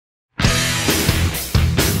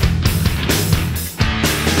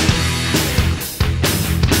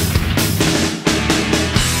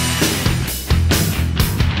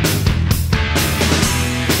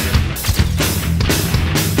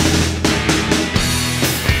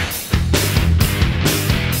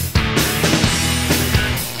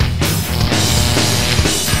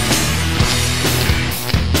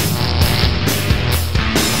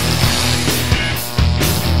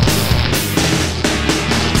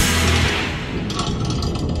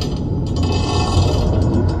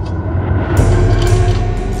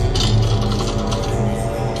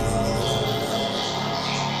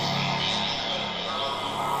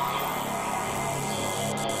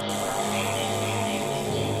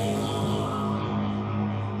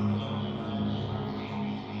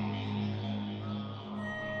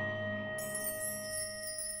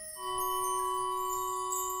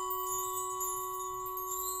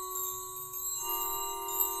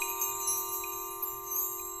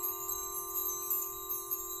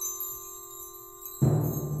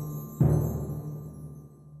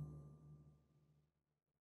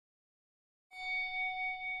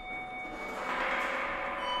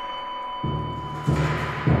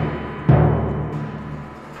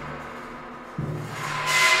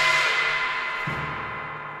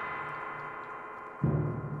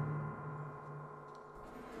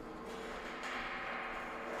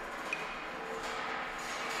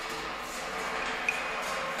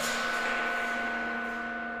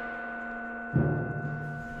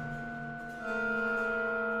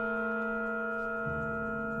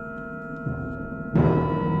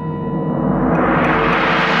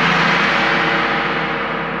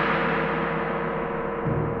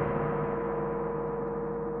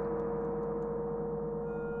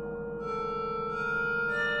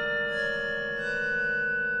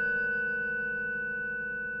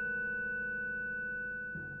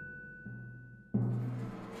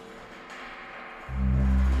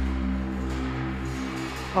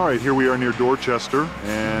All right, here we are near Dorchester,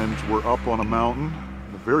 and we're up on a mountain.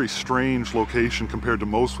 A very strange location compared to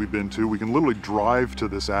most we've been to. We can literally drive to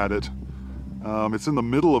this adit. It's in the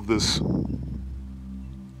middle of this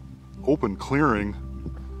open clearing.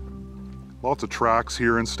 Lots of tracks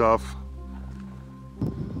here and stuff.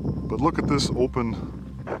 But look at this open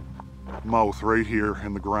mouth right here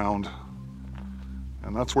in the ground.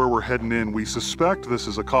 And that's where we're heading in. We suspect this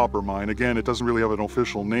is a copper mine. Again, it doesn't really have an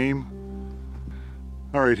official name.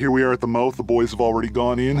 All right, here we are at the mouth. The boys have already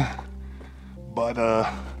gone in. But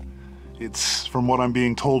it's, from what I'm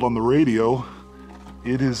being told on the radio,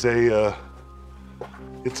 it's a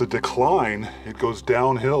decline. It goes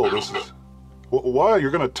downhill. This is, why?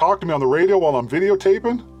 You're gonna talk to me on the radio while I'm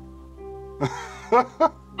videotaping?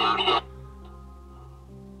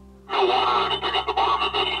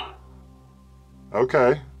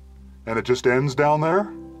 Okay. And it just ends down there?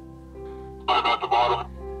 I'm at the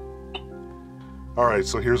bottom. All right,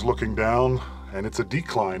 so here's looking down, and it's a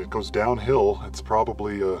decline. It goes downhill. It's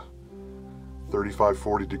probably a 35,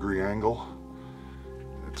 40 degree angle.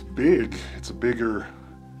 It's big. It's a bigger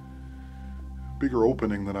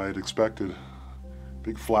opening than I had expected.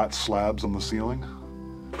 Big flat slabs on the ceiling.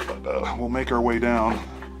 But we'll make our way down.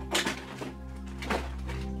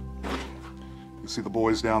 You see the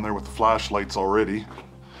boys down there with the flashlights already.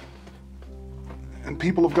 And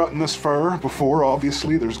people have gotten this far before,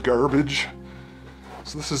 obviously. There's garbage.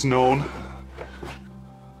 So this is known.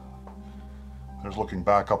 There's looking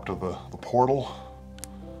back up to the portal.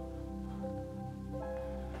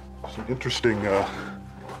 Some interesting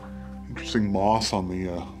moss on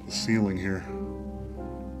the ceiling here.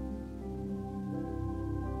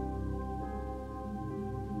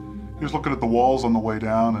 Here's looking at the walls on the way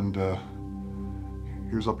down, and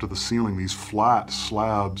here's up to the ceiling, these flat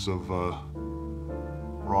slabs of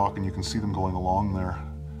rock, and you can see them going along there.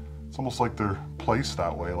 It's almost like they're placed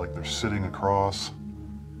that way, like they're sitting across.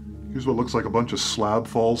 Here's what looks like a bunch of slab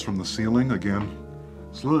falls from the ceiling. Again,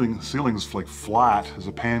 ceiling's like flat as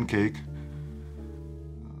a pancake.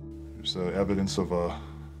 There's evidence of a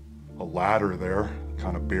ladder there,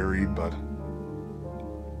 kind of buried, but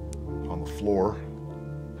on the floor.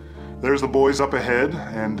 There's the boys up ahead,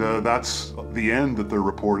 and that's the end that they're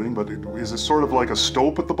reporting, but is it sort of like a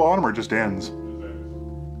stope at the bottom, or just ends?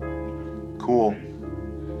 Cool.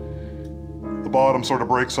 The bottom sort of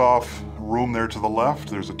breaks off, a room there to the left.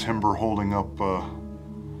 There's a timber holding up the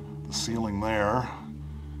ceiling there.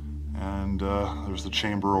 And there's the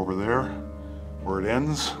chamber over there, where it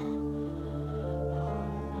ends.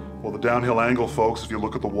 Well, the downhill angle, folks, if you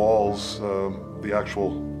look at the walls, the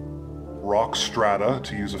actual rock strata,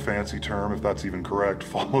 to use a fancy term, if that's even correct,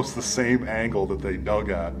 follows the same angle that they dug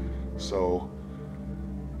at. So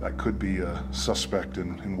that could be a suspect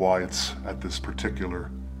in why it's at this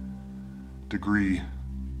particular degree.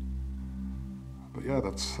 But yeah,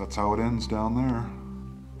 that's how it ends down there.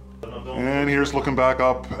 And here's looking back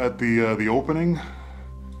up at the opening.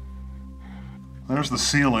 There's the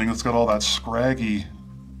ceiling. It's got all that scraggy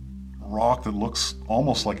rock that looks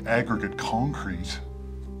almost like aggregate concrete.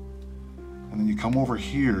 And then you come over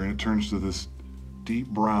here and it turns to this deep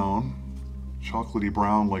brown, chocolatey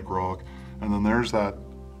brown like rock. And then there's that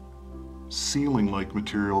ceiling-like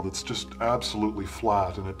material that's just absolutely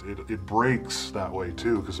flat, and it breaks that way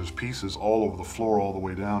too, because there's pieces all over the floor all the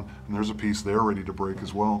way down, and there's a piece there ready to break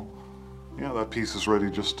as well. Yeah, that piece is ready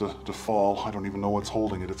just to fall. I don't even know what's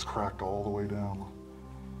holding it. It's cracked all the way down.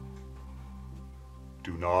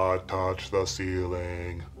 Do not touch the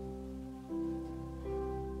ceiling.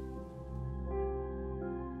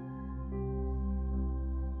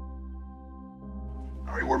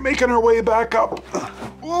 All right, we're making our way back up.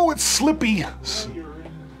 Oh, it's slippy.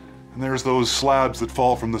 And there's those slabs that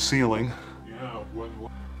fall from the ceiling.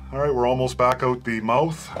 All right, we're almost back out the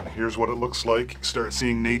mouth. And here's what it looks like. You start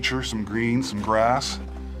seeing nature, some green, some grass.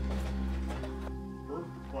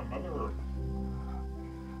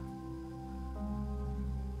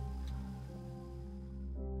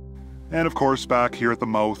 And of course, back here at the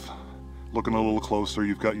mouth, looking a little closer,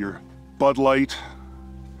 you've got your Bud Light,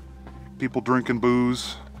 people drinking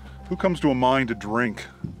booze. Who comes to a mine to drink?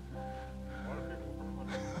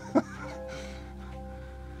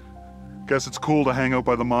 Guess it's cool to hang out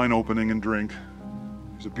by the mine opening and drink.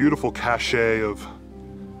 There's a beautiful cachet of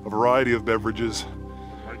a variety of beverages.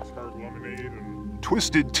 Lemonade and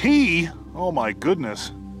twisted tea? Oh my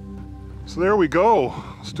goodness. So there we go.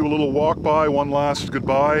 Let's do a little walk by, one last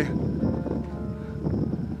goodbye.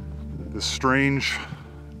 This strange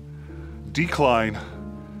decline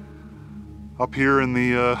up here in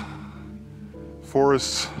the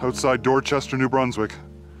forests outside Dorchester, New Brunswick.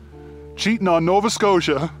 Cheating on Nova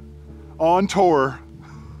Scotia on tour.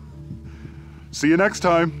 See you next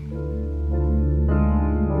time.